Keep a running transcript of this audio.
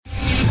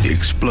The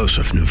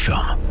explosive new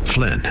film,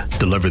 Flynn,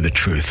 deliver the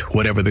truth,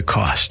 whatever the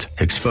cost,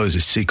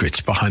 exposes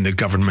secrets behind the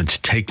government's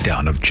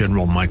takedown of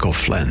General Michael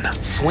Flynn.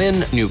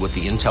 Flynn knew what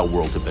the intel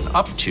world had been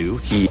up to.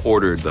 He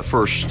ordered the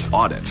first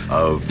audit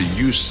of the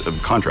use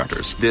of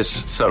contractors.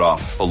 This set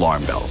off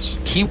alarm bells.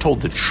 He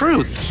told the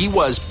truth. He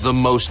was the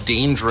most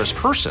dangerous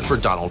person for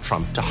Donald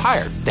Trump to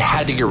hire. They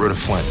had to get rid of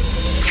Flynn.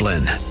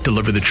 Flynn,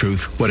 deliver the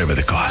truth, whatever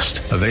the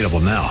cost. Available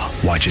now.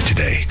 Watch it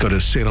today. Go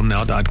to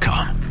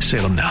salemnow.com.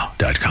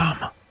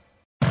 salemnow.com.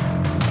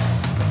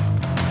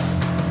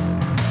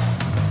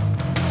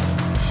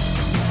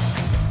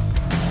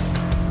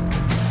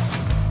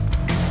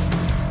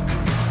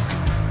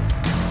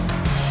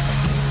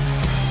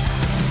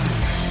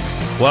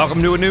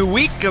 Welcome to a new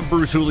week of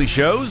Bruce Hooley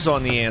shows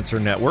on the Answer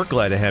Network.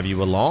 Glad to have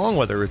you along,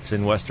 whether it's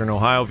in Western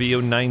Ohio, VO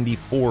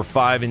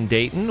 94.5 in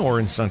Dayton, or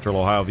in Central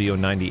Ohio, VO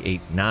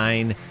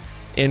 98.9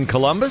 in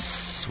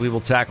Columbus. We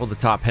will tackle the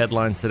top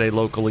headlines today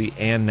locally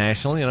and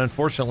nationally, and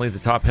unfortunately the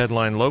top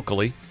headline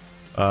locally,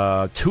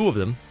 two of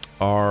them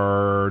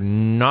are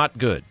not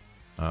good.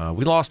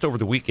 We lost over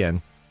the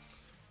weekend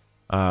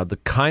the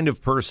kind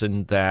of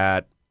person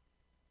that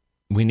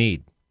we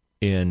need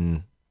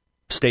in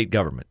state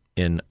government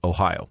in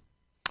Ohio.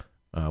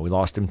 We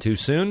lost him too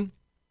soon,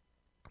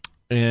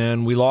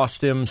 and we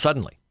lost him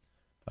suddenly.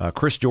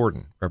 Chris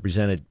Jordan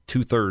represented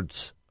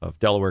two-thirds of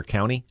Delaware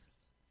County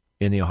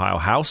in the Ohio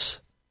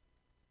House.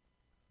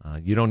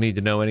 You don't need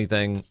to know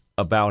anything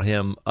about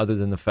him other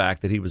than the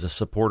fact that he was a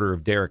supporter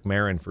of Derek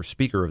Marin for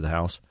Speaker of the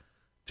House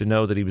to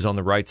know that he was on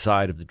the right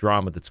side of the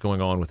drama that's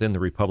going on within the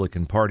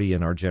Republican Party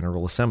in our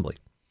General Assembly.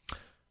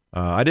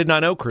 I did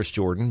not know Chris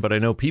Jordan, but I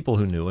know people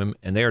who knew him,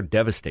 and they are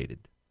devastated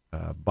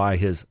by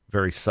his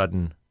very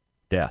sudden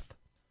death.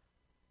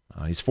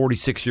 He's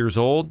 46 years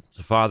old. He's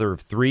a father of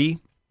three.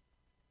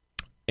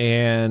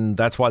 And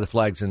that's why the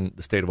flags in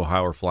the state of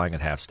Ohio are flying at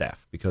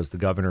half-staff, because the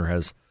governor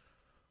has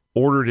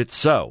ordered it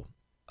so.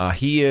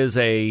 He is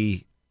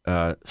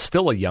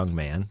still a young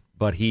man,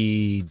 but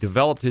he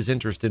developed his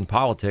interest in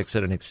politics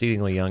at an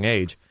exceedingly young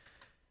age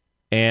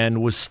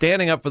and was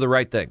standing up for the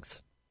right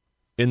things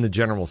in the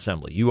General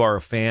Assembly. You are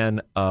a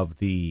fan of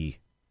the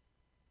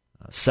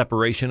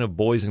separation of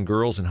boys and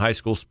girls in high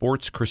school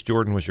sports. Chris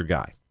Jordan was your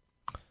guy.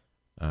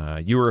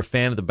 You were a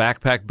fan of the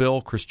backpack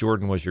bill. Chris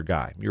Jordan was your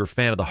guy. You were a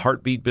fan of the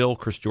heartbeat bill.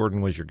 Chris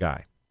Jordan was your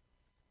guy.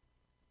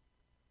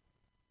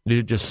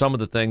 These are just some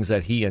of the things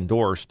that he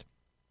endorsed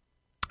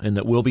and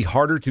that will be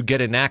harder to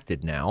get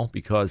enacted now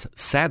because,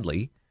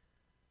 sadly,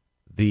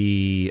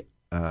 the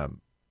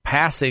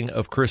passing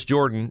of Chris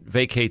Jordan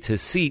vacates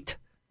his seat,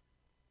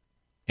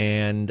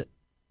 and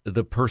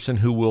the person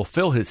who will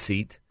fill his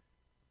seat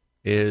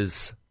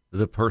is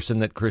the person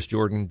that Chris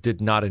Jordan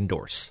did not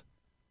endorse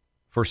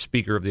for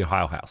Speaker of the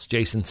Ohio House.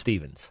 Jason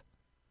Stephens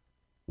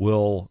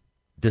will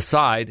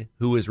decide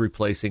who is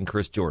replacing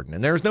Chris Jordan.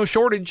 And there's no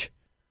shortage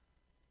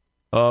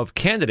of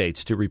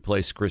candidates to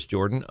replace Chris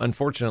Jordan.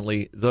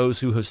 Unfortunately,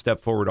 those who have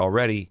stepped forward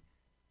already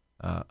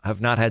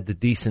have not had the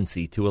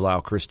decency to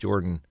allow Chris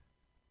Jordan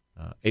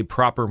a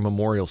proper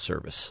memorial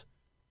service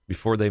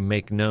before they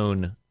make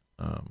known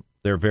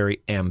their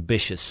very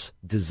ambitious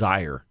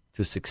desire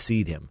to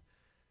succeed him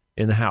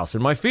in the House.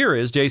 And my fear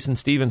is Jason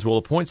Stephens will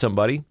appoint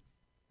somebody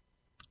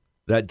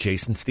that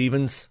Jason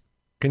Stephens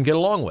can get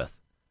along with,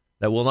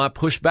 that will not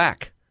push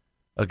back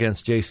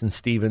against Jason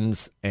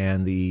Stephens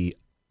and the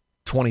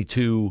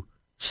 22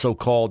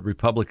 so-called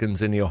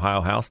Republicans in the Ohio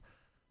House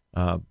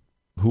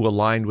who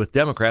aligned with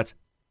Democrats.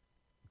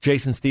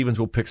 Jason Stephens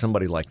will pick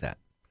somebody like that.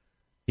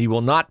 He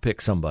will not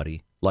pick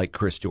somebody like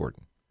Chris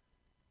Jordan.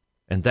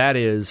 And that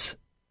is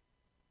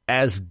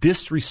as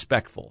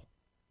disrespectful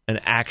an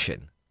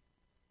action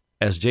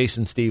as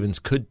Jason Stephens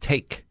could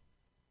take.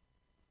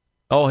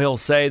 Oh, he'll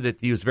say that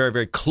he was very,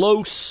 very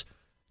close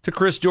to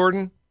Chris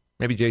Jordan.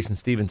 Maybe Jason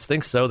Stephens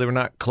thinks so. They were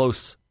not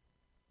close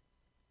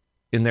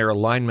in their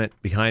alignment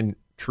behind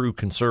true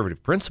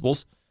conservative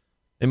principles.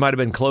 They might have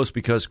been close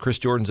because Chris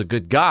Jordan's a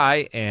good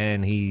guy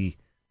and he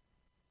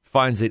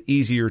finds it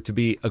easier to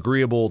be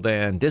agreeable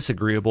than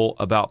disagreeable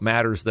about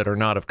matters that are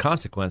not of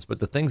consequence. But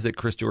the things that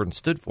Chris Jordan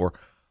stood for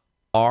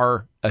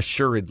are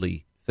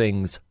assuredly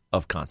things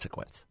of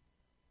consequence.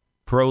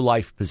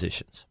 Pro-life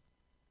positions.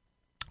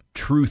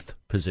 Truth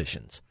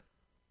positions.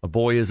 A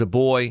boy is a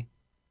boy.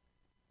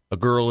 A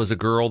girl is a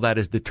girl. That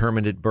is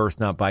determined at birth,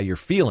 not by your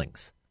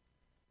feelings.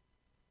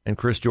 And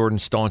Chris Jordan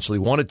staunchly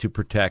wanted to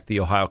protect the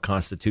Ohio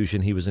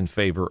Constitution. He was in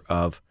favor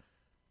of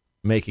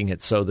making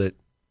it so that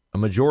a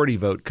majority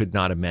vote could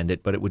not amend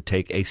it, but it would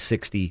take a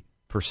 60%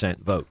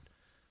 vote.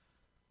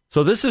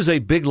 So this is a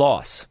big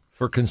loss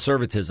for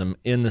conservatism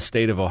in the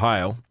state of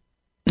Ohio.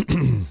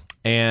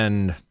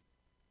 And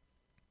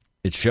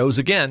it shows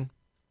again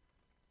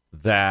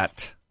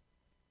that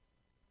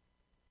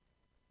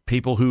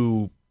people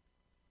who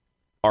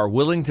are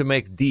willing to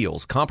make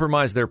deals,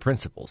 compromise their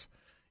principles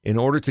in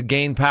order to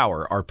gain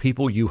power are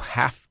people you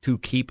have to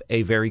keep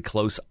a very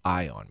close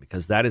eye on,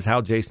 because that is how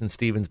Jason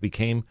Stephens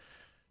became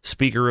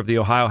Speaker of the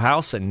Ohio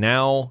House. And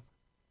now,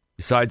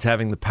 besides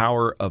having the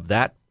power of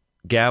that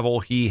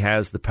gavel, he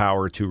has the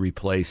power to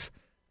replace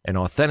an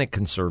authentic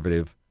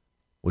conservative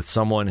with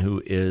someone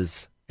who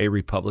is a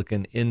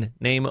Republican in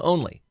name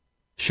only.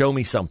 Show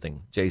me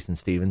something, Jason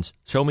Stevens.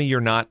 Show me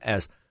you're not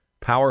as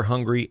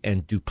power-hungry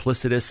and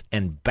duplicitous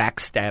and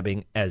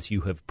backstabbing as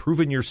you have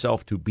proven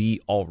yourself to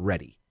be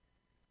already.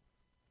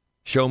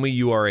 Show me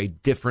you are a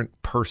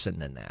different person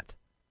than that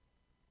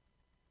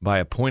by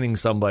appointing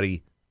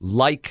somebody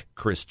like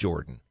Chris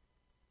Jordan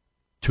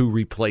to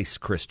replace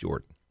Chris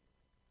Jordan.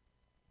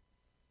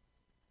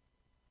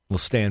 We'll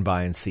stand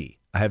by and see.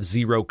 I have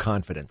zero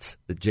confidence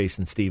that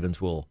Jason Stevens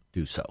will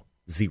do so.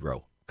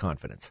 Zero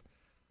confidence.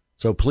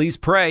 So please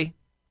pray,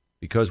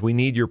 because we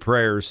need your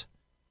prayers,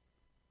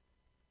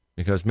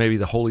 because maybe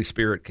the Holy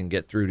Spirit can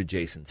get through to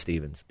Jason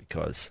Stevens,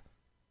 because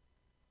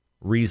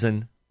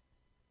reason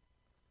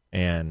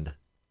and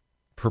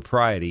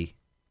propriety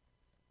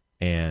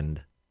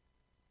and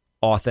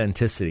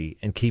authenticity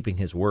and keeping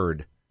his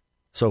word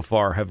so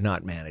far have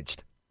not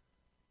managed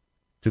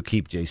to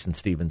keep Jason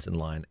Stevens in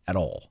line at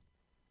all.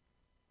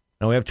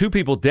 Now, we have 2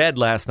 people dead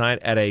last night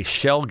at a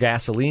Shell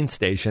gasoline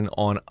station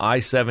on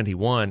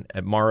I-71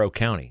 at Morrow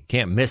County. You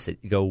can't miss it.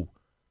 You go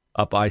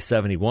up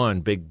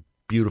I-71, big,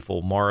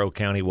 beautiful Morrow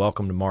County,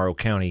 welcome to Morrow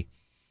County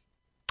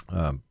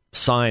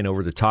sign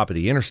over the top of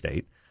the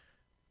interstate.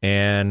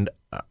 And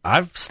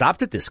I've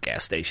stopped at this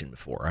gas station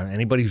before.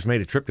 Anybody who's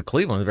made a trip to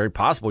Cleveland, it's very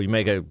possible you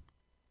make a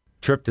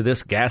trip to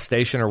this gas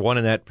station or one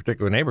in that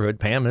particular neighborhood.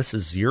 Pam, this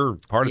is your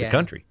part of the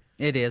country.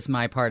 It is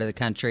my part of the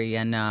country,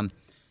 and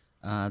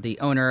the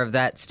owner of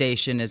that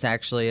station is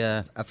actually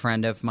a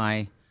friend of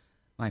my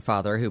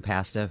father, who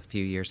passed a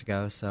few years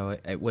ago. So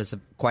it was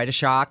quite a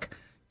shock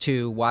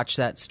to watch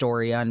that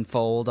story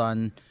unfold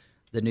on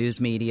the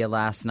news media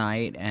last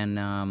night,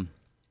 and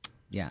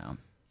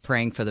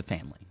praying for the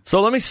family.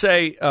 So let me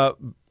say,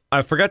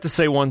 I forgot to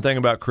say one thing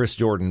about Chris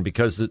Jordan,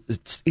 because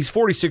he's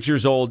 46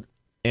 years old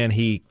and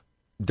he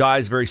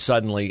dies very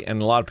suddenly,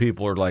 and a lot of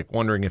people are like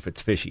wondering if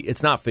it's fishy.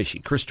 It's not fishy.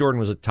 Chris Jordan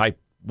was a type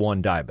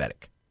 1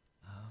 diabetic.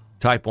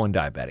 Type 1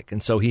 diabetic.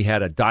 And so he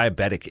had a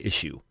diabetic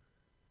issue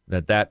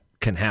that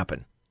can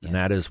happen. Yes. And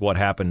that is what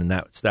happened, and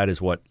that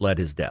is what led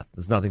his death.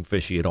 There's nothing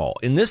fishy at all.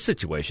 In this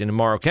situation, in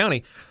Morrow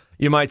County,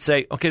 you might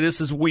say, okay,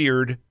 this is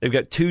weird. They've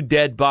got 2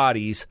 dead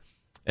bodies,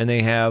 and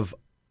they have,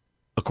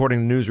 according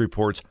to news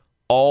reports,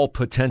 all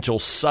potential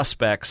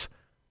suspects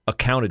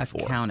accounted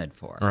for.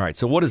 All right,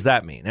 so what does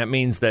that mean? That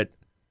means that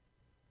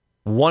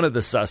one of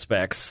the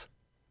suspects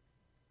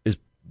is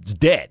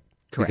dead.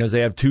 Correct. Because they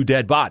have 2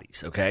 dead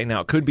bodies, okay?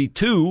 Now, it could be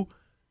 2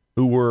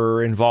 who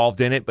were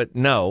involved in it, but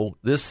no,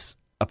 this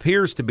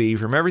appears to be,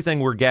 from everything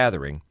we're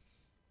gathering,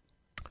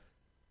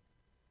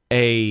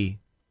 a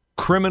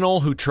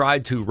criminal who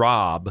tried to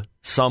rob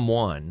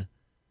someone,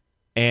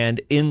 and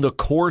in the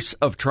course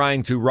of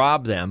trying to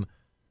rob them,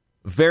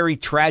 very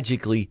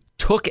tragically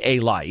took a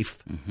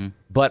life,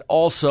 but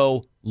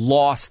also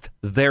lost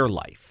their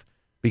life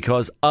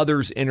because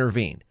others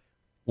intervened.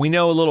 We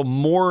know a little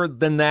more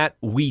than that,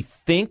 we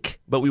think,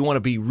 but we want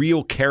to be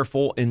real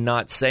careful in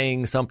not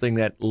saying something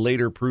that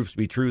later proves to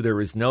be true. There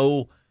is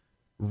no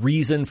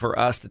reason for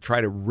us to try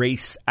to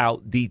race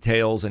out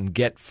details and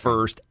get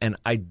first, and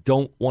I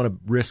don't want to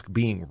risk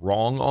being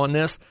wrong on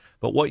this.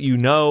 But what you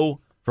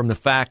know from the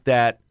fact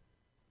that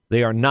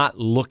they are not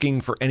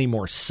looking for any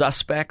more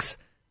suspects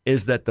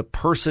is that the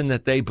person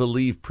that they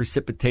believe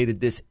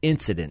precipitated this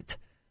incident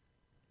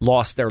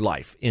lost their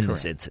life in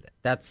this incident.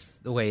 That's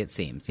the way it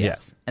seems,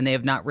 yes. Yeah. And they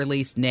have not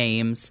released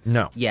names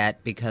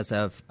yet because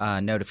of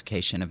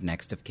notification of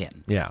next of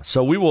kin. Yeah,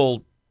 so we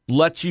will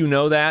let you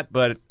know that,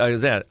 but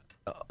as I said,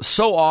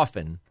 so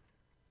often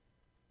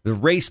the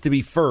race to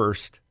be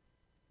first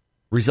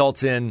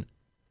results in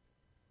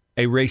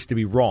a race to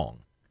be wrong.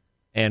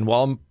 And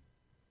while I'm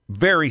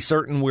very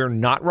certain we're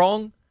not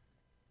wrong,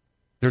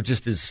 there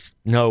just is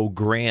no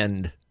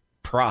grand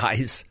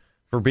prize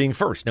for being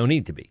first. No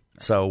need to be.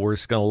 So we're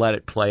just going to let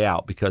it play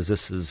out, because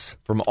this is,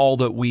 from all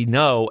that we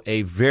know,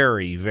 a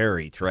very,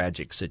 very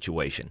tragic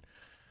situation.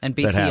 And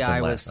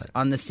BCI was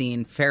on the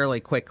scene fairly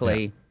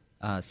quickly.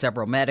 Yeah.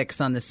 Several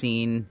medics on the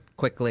scene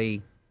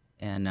quickly.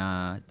 And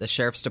the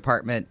Sheriff's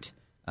Department,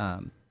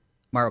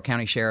 Morrow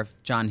County Sheriff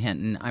John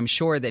Hinton, I'm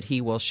sure that he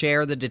will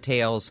share the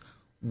details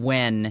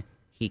when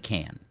he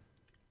can.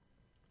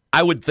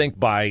 I would think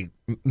by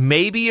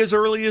maybe as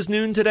early as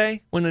noon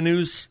today, when the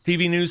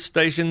TV news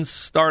stations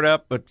start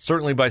up, but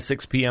certainly by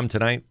 6 p.m.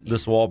 tonight,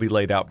 this will all be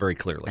laid out very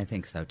clearly. I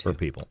think so, too. For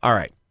people. All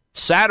right.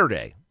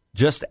 Saturday,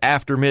 just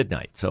after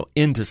midnight, so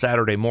into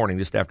Saturday morning,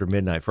 just after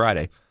midnight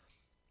Friday,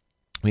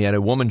 we had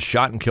a woman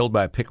shot and killed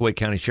by a Pickaway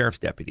County Sheriff's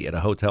deputy at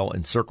a hotel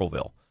in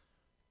Circleville.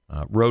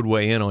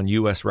 Roadway in on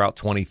U.S. Route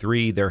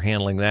 23, they're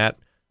handling that.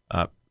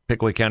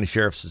 Pickaway County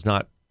Sheriff's has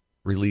not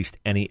released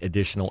any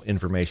additional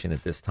information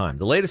at this time.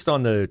 The latest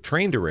on the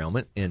train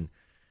derailment in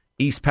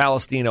East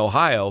Palestine,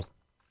 Ohio,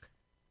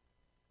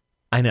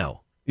 I know,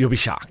 you'll be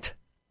shocked.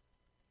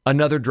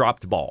 Another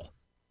dropped ball.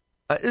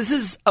 This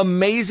is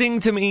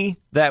amazing to me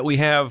that we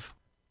have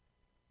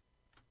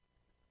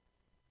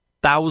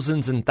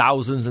thousands and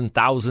thousands and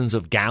thousands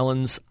of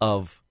gallons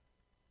of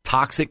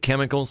toxic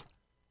chemicals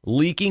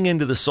leaking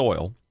into the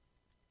soil,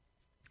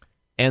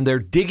 and they're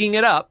digging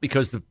it up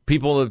because the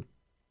people of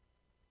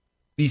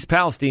East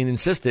Palestine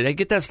insisted, hey,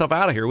 get that stuff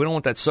out of here. We don't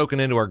want that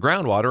soaking into our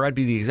groundwater. I'd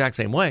be the exact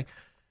same way.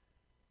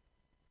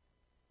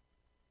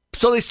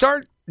 So they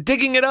start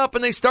digging it up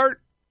and they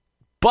start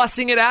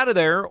bussing it out of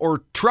there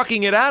or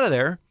trucking it out of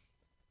there.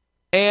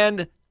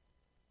 And,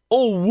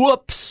 oh,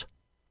 whoops,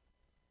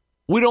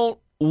 we don't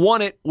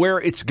want it where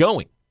it's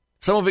going.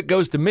 Some of it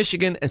goes to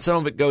Michigan and some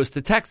of it goes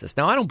to Texas.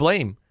 Now, I don't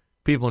blame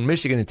people in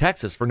Michigan and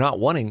Texas for not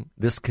wanting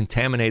this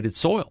contaminated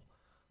soil.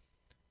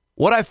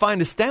 What I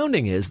find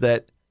astounding is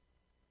that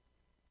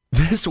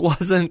this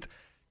wasn't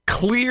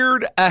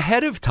cleared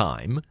ahead of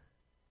time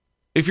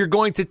if you're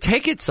going to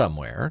take it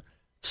somewhere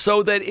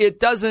so that it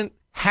doesn't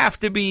have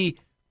to be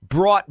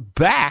brought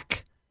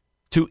back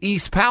to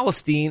East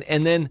Palestine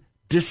and then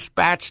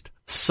dispatched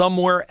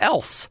somewhere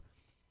else.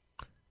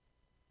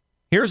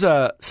 Here's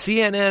a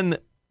CNN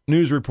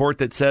news report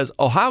that says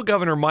Ohio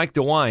Governor Mike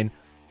DeWine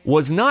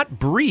was not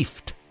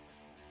briefed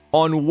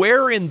on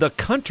where in the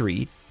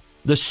country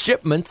the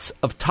shipments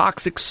of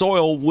toxic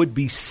soil would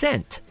be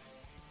sent.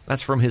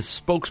 That's from his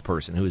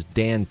spokesperson, who is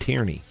Dan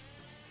Tierney.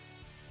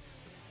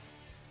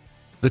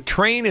 The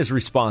train is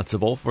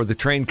responsible for the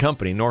train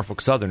company.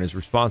 Norfolk Southern is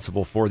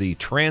responsible for the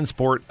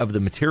transport of the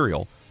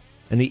material,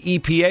 and the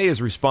EPA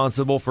is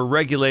responsible for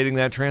regulating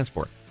that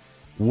transport.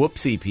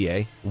 Whoops,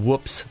 EPA.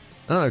 Whoops.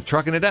 Oh, they're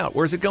trucking it out.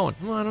 Where's it going?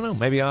 Well, I don't know.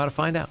 Maybe I ought to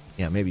find out.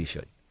 Yeah, maybe you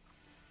should.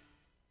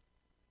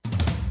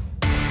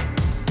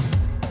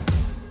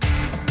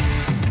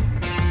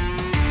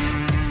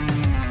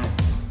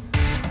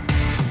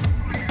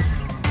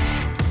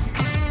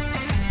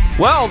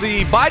 Well,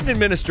 the Biden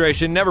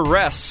administration never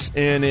rests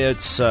in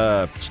its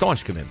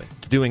staunch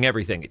commitment to doing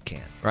everything it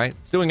can, right?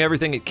 It's doing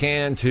everything it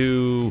can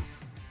to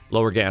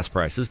lower gas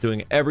prices,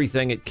 doing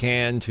everything it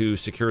can to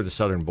secure the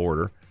southern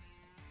border,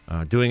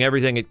 doing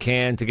everything it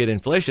can to get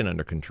inflation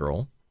under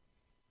control.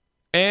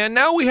 And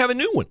now we have a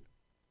new one.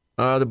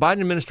 The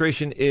Biden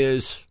administration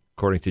is,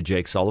 according to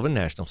Jake Sullivan,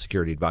 National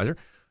Security Advisor,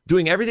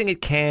 doing everything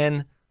it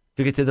can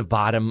to get to the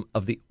bottom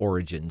of the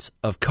origins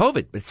of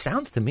COVID. But it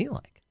sounds to me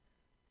like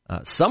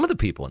some of the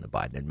people in the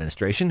Biden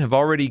administration have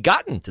already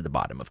gotten to the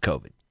bottom of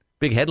COVID.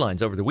 Big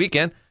headlines over the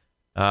weekend.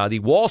 The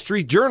Wall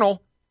Street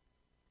Journal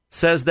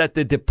says that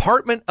the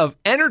Department of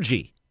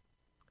Energy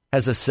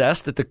has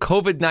assessed that the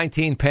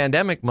COVID-19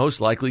 pandemic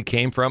most likely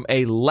came from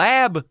a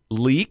lab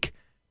leak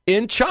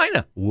in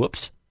China.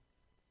 Whoops.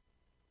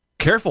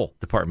 Careful,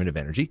 Department of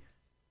Energy.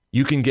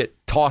 You can get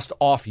tossed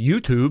off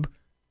YouTube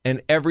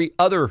and every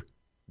other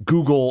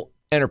Google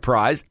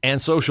enterprise and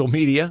social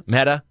media,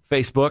 Meta,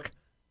 Facebook,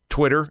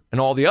 Twitter, and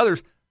all the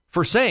others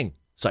for saying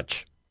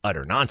such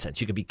utter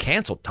nonsense. You could be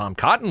canceled. Tom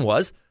Cotton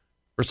was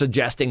for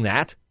suggesting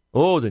that.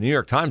 Oh, the New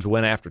York Times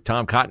went after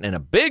Tom Cotton in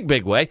a big,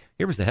 big way.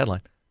 Here was the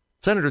headline.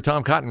 Senator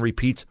Tom Cotton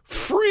repeats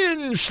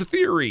fringe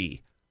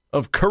theory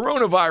of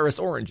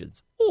coronavirus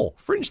origins. Oh,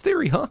 fringe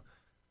theory, huh?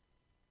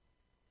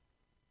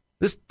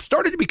 This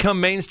started to become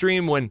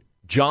mainstream when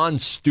Jon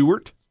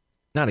Stewart,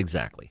 not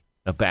exactly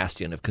a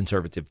bastion of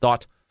conservative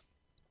thought,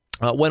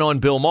 went on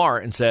Bill Maher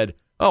and said,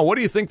 oh, what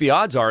do you think the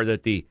odds are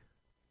that the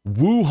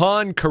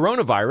Wuhan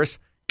coronavirus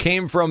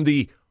came from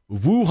the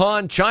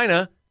Wuhan,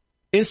 China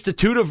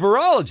Institute of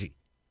Virology?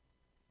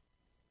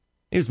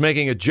 He was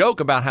making a joke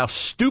about how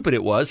stupid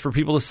it was for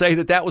people to say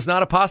that that was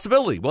not a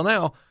possibility. Well,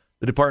 now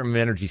the Department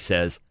of Energy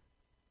says,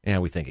 yeah,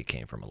 we think it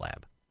came from a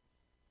lab.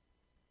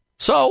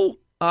 So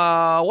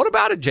what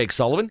about it, Jake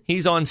Sullivan?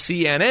 He's on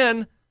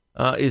CNN.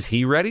 Is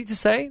he ready to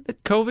say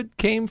that COVID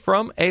came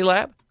from a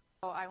lab?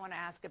 I want to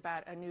ask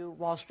about a new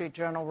Wall Street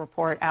Journal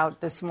report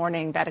out this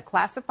morning that a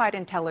classified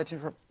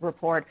intelligence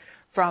report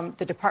from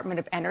the Department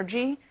of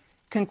Energy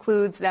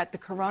concludes that the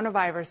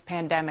coronavirus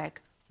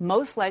pandemic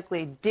most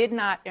likely did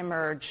not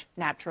emerge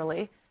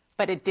naturally,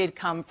 but it did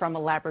come from a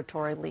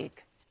laboratory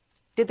leak.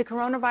 Did the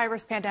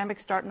coronavirus pandemic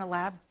start in a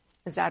lab?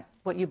 Is that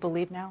what you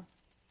believe now?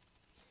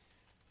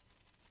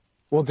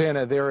 Well,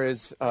 Dana, there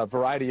is a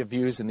variety of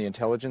views in the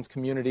intelligence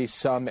community.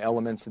 Some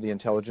elements of the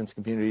intelligence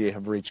community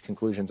have reached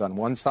conclusions on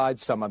one side,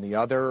 some on the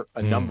other.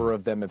 A number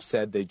of them have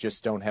said they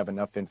just don't have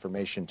enough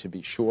information to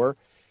be sure.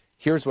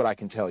 Here's what I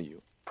can tell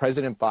you.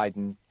 President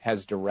Biden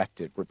has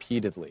directed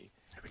repeatedly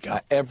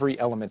every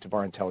element of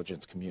our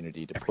intelligence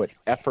community to put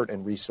effort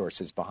and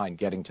resources behind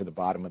getting to the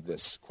bottom of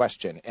this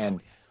question.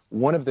 And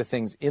one of the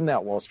things in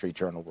that Wall Street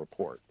Journal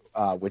report,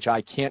 which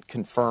I can't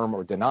confirm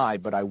or deny,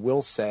 but I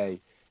will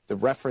say, the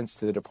reference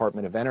to the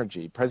Department of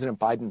Energy, President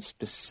Biden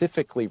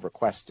specifically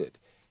requested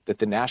that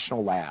the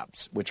national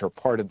labs, which are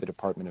part of the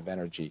Department of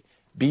Energy,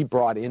 be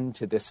brought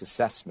into this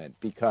assessment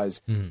because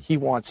he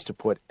wants to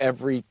put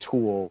every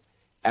tool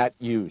at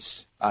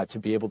use to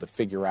be able to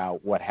figure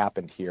out what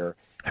happened here.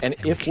 And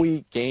if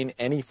we gain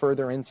any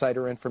further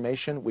insider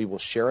information, we will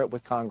share it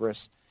with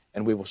Congress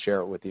and we will share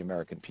it with the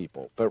American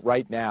people. But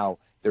right now,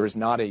 there is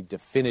not a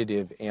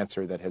definitive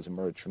answer that has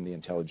emerged from the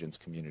intelligence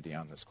community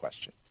on this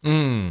question.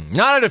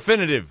 Not a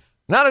definitive.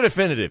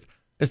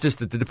 It's just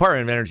that the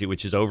Department of Energy,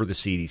 which is over the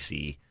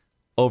CDC,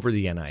 over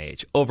the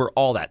NIH, over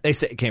all that, they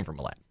say it came from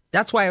a lab.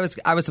 That's why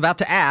I was about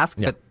to ask,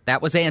 Yeah. but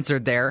that was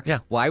answered there. Yeah.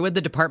 Why would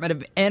the Department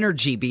of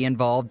Energy be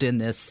involved in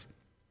this?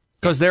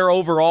 Because they're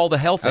over all the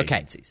health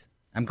agencies.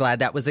 I'm glad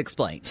that was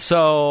explained.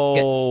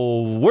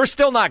 So we're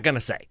still not going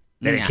to say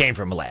that Yeah. it came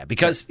from a lab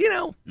because,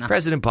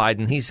 President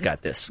Biden, he's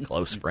got this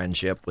close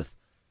friendship with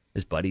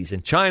his buddies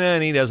in China,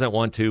 and he doesn't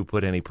want to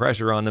put any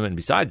pressure on them. And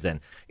besides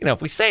then,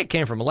 if we say it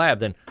came from a lab,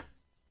 then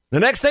the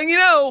next thing you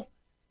know,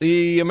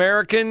 the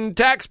American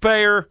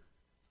taxpayer,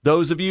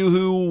 those of you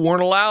who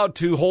weren't allowed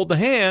to hold the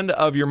hand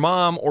of your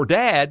mom or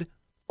dad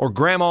or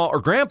grandma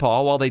or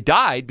grandpa while they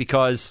died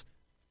because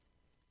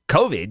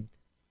COVID,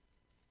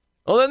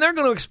 well, then they're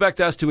going to expect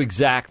us to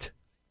exact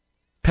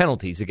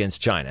penalties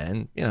against China.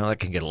 And, that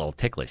can get a little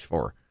ticklish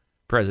for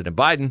President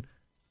Biden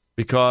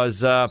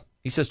because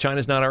he says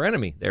China's not our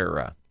enemy.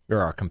 They're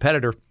our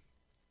competitor.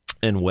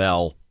 And,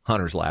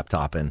 Hunter's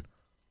laptop and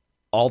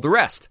all the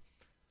rest.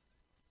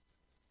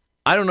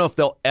 I don't know if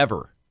they'll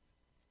ever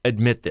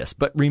admit this,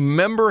 but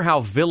remember how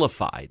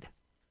vilified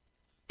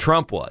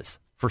Trump was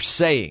for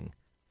saying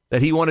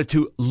that he wanted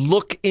to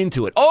look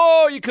into it.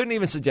 Oh, you couldn't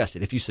even suggest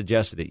it. If you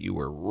suggested it, you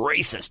were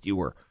racist. You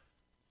were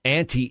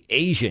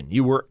anti-Asian.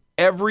 You were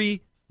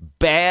every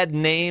bad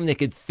name they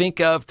could think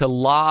of to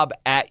lob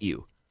at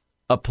you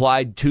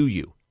applied to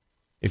you.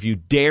 If you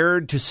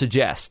dared to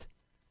suggest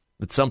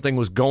that something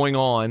was going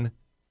on,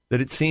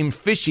 that it seemed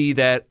fishy,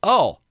 that,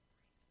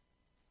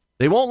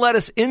 they won't let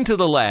us into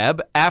the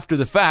lab after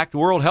the fact. The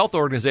World Health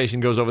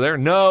Organization goes over there.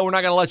 No, we're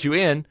not going to let you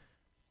in.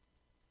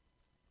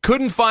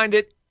 Couldn't find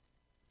it.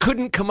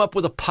 Couldn't come up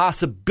with a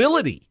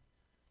possibility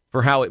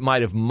for how it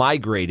might have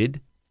migrated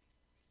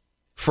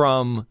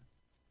from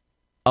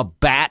a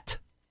bat.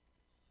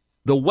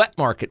 The wet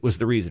market was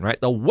the reason, right?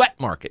 The wet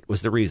market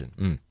was the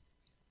reason.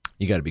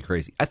 You got to be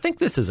crazy. I think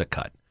this is a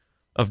cut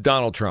of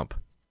Donald Trump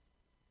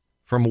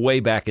from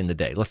way back in the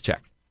day. Let's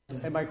check.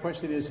 And my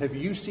question is, have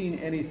you seen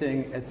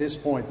anything at this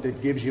point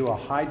that gives you a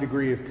high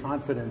degree of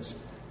confidence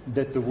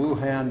that the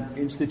Wuhan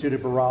Institute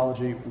of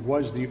Virology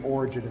was the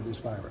origin of this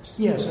virus?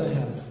 Yes, I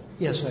have.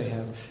 Yes, I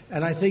have.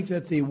 And I think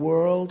that the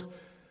World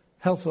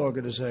Health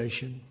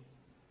Organization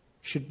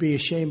should be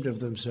ashamed of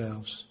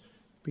themselves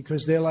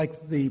because they're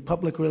like the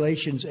public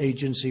relations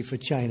agency for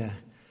China.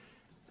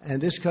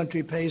 And this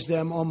country pays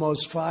them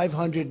almost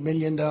 $500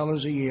 million a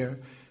year,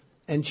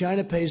 and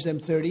China pays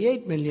them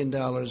 $38 million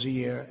a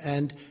year.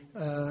 And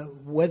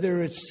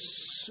whether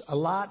it's a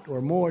lot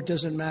or more, it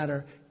doesn't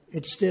matter.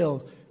 It's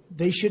still,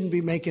 they shouldn't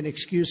be making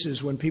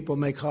excuses when people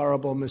make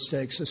horrible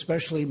mistakes,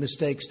 especially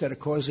mistakes that are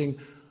causing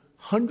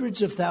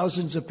hundreds of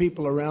thousands of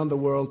people around the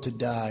world to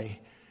die.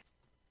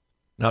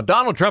 Now,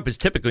 Donald Trump is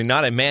typically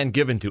not a man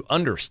given to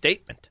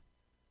understatement,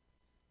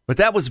 but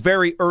that was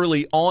very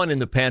early on in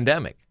the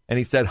pandemic, and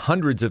he said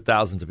hundreds of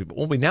thousands of people.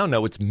 Well, we now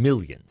know it's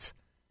millions.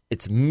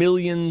 It's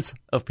millions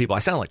of people. I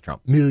sound like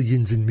Trump.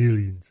 Millions and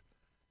millions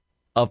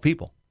of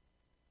people.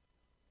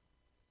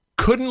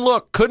 Couldn't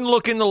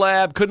look in the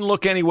lab, couldn't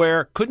look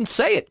anywhere, couldn't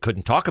say it,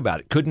 couldn't talk about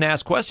it, couldn't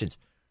ask questions.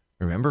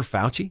 Remember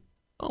Fauci?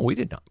 Oh, we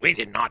did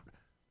not.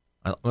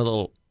 I'm a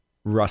little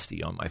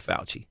rusty on my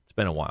Fauci. It's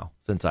been a while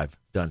since I've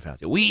done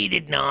Fauci. We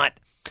did not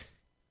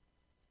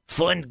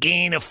fund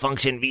gain of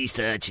function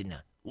research in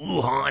the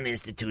Wuhan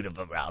Institute of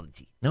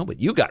Virology. No,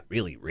 but you got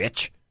really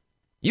rich.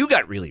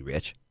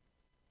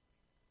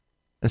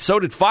 And so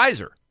did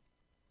Pfizer.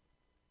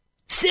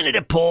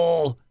 Senator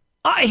Paul,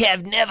 I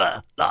have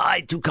never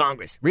lied to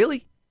Congress.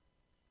 Really?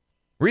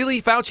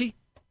 Really, Fauci?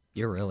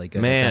 You're really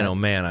good. Man, at that. oh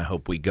man, I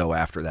hope we go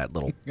after that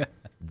little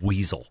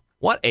weasel.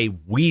 What a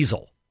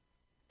weasel.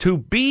 To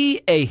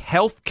be a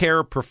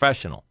healthcare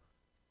professional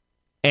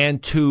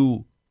and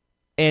to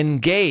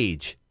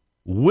engage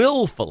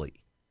willfully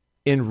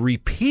in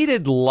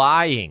repeated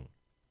lying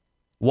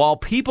while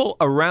people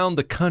around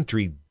the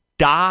country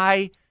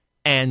die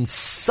and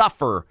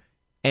suffer,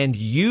 and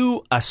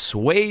you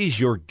assuage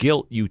your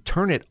guilt, you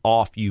turn it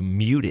off, you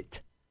mute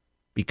it,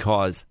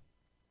 because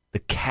the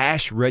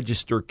cash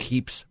register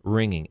keeps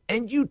ringing.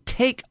 And you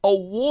take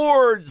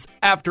awards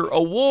after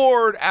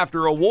award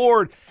after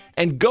award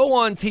and go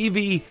on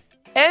TV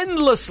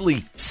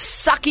endlessly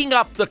sucking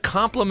up the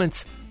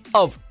compliments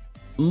of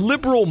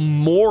liberal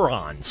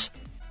morons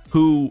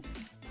who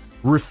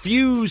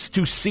refuse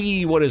to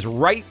see what is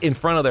right in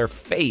front of their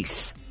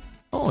face.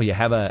 Oh, you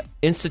have an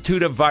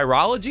Institute of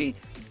Virology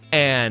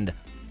and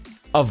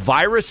a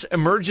virus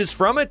emerges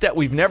from it that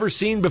we've never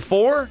seen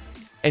before,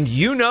 and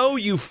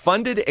you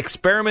funded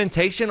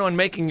experimentation on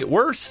making it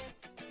worse?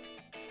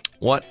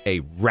 What a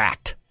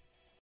rat.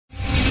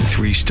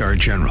 3-star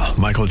General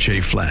Michael J.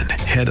 Flynn,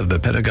 head of the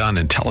Pentagon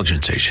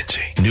Intelligence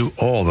Agency, knew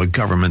all the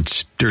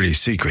government's dirty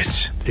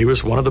secrets. He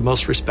was one of the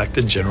most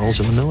respected generals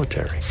in the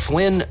military.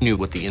 Flynn knew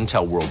what the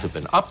intel world had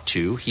been up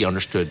to. He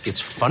understood its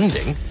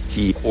funding.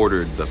 He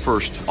ordered the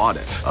first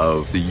audit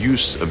of the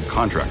use of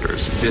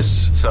contractors.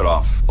 This set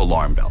off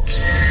alarm bells.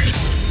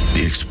 The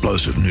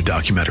explosive new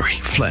documentary,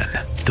 Flynn,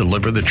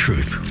 Deliver the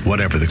Truth,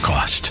 Whatever the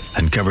Cost,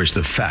 uncovers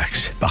the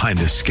facts behind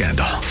this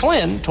scandal.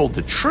 Flynn told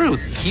the truth.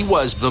 He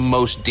was the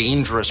most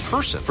dangerous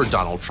person for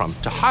Donald Trump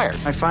to hire.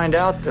 I find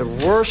out the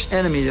worst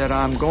enemy that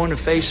I'm going to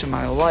face in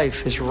my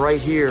life is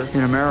right here in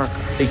America.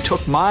 They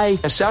took my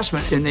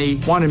assessment and they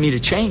wanted me to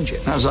change it.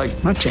 And I was like,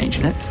 I'm not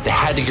changing it. They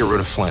had to get rid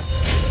of Flynn.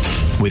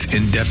 With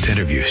in-depth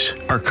interviews,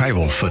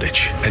 archival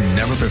footage, and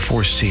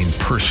never-before-seen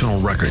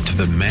personal records of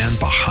the man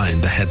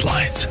behind the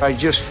headlines. I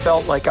just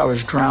felt like I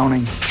was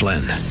drowning.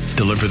 Flynn,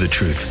 Deliver the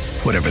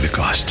Truth, Whatever the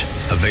Cost.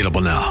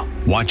 Available now.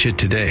 Watch it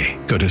today.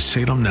 Go to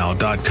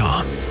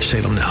salemnow.com.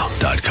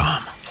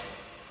 salemnow.com.